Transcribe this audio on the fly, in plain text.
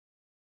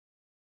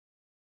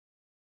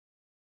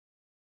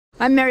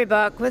I'm Mary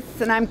Barkworth,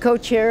 and I'm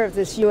co-chair of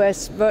this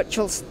US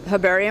Virtual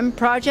Herbarium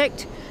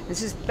project.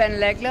 This is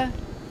Ben Legler,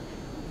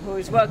 who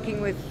is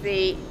working with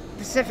the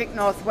Pacific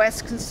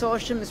Northwest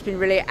Consortium. Has been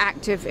really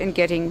active in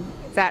getting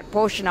that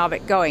portion of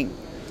it going.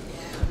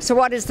 So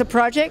what is the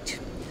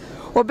project?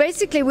 Well,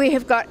 basically we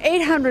have got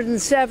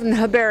 807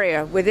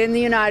 herbaria within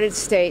the United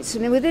States,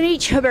 and within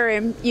each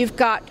herbarium you've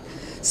got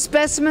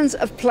specimens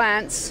of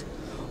plants,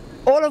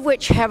 all of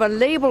which have a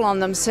label on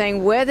them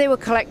saying where they were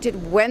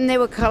collected, when they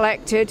were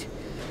collected,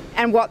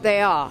 and what they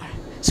are.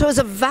 So it's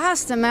a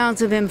vast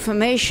amount of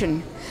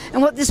information.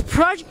 And what this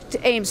project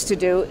aims to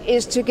do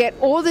is to get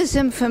all this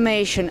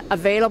information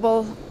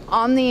available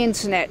on the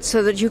internet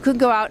so that you can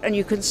go out and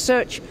you can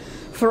search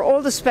for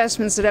all the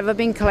specimens that have ever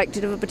been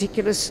collected of a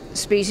particular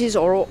species,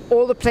 or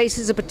all the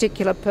places a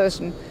particular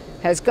person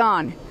has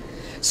gone.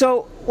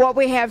 So what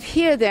we have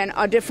here then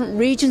are different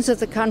regions of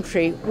the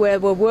country where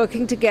we're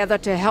working together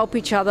to help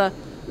each other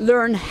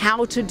learn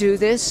how to do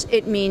this.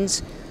 It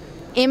means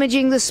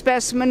imaging the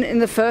specimen in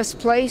the first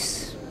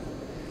place.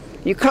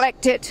 You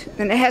collect it,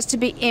 then it has to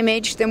be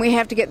imaged, then we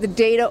have to get the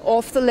data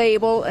off the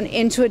label and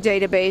into a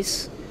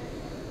database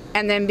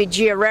and then be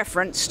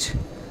georeferenced.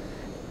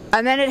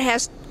 And then it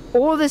has,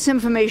 all this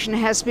information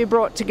has to be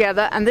brought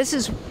together, and this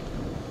is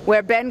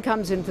where Ben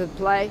comes into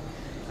play.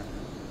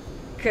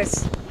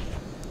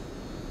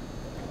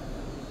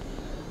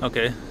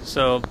 Okay,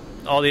 so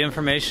all the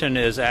information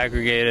is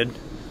aggregated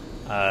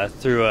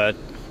through a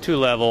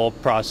two-level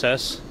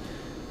process.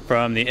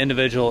 From the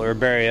individual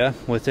herbaria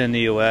within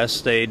the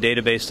U.S., they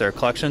database their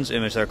collections,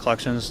 image their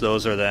collections.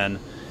 Those are then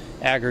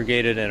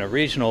aggregated in a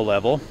regional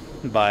level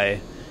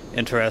by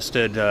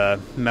interested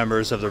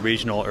members of the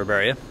regional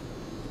herbaria.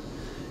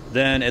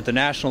 Then at the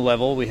national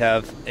level, we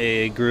have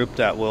a group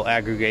that will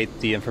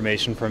aggregate the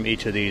information from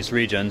each of these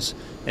regions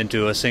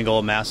into a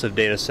single massive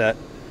data set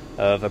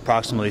of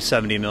approximately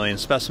 70 million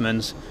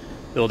specimens.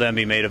 It will then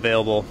be made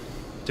available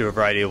through a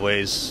variety of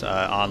ways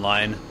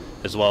online,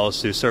 as well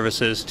as through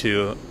services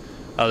to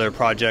other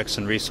projects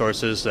and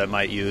resources that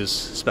might use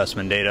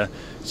specimen data,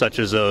 such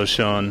as those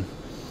shown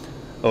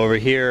over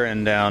here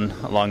and down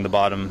along the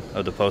bottom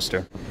of the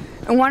poster.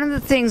 And one of the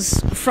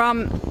things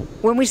from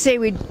when we say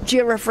we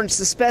georeference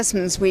the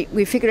specimens,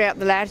 we figured out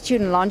the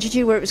latitude and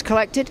longitude where it was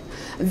collected.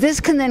 This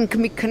can then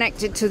be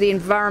connected to the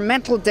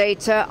environmental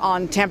data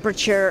on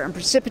temperature and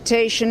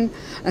precipitation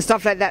and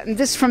stuff like that. And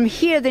this from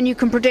here, then you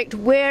can predict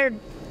where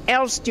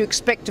else do you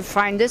expect to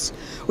find this,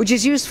 which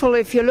is useful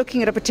if you're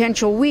looking at a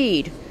potential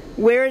weed.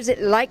 Where is it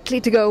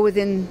likely to go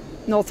within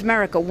North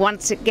America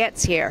once it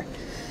gets here?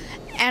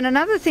 And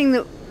another thing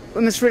that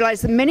we must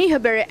realize, that many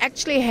herbaria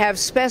actually have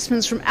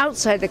specimens from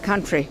outside the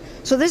country.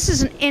 So this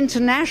is an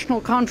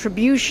international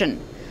contribution,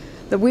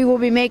 that we will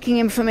be making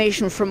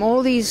information from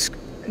all these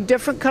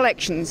different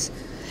collections.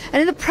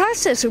 And in the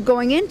process of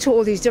going into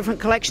all these different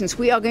collections,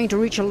 we are going to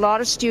reach a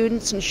lot of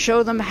students and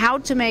show them how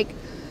to make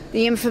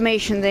the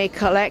information they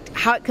collect,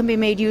 how it can be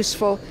made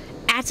useful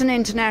at an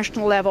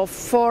international level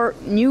for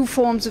new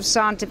forms of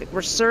scientific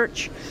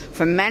research,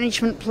 for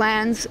management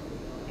plans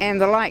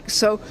and the like.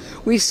 So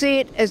we see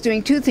it as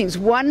doing two things.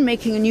 One,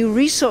 making a new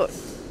research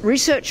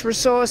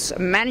resource, a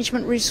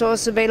management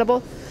resource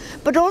available,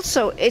 but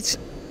also it's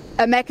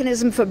a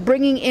mechanism for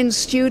bringing in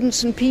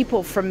students and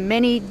people from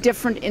many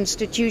different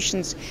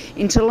institutions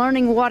into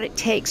learning what it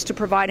takes to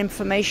provide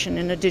information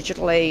in a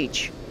digital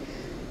age.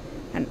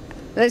 And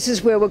this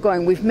is where we're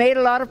going. We've made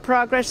a lot of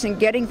progress in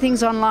getting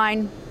things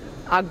online.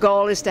 Our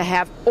goal is to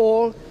have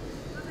all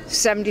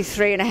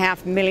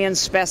 73.5 million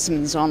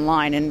specimens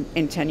online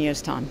in 10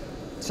 years' time.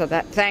 So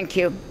thank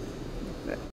you.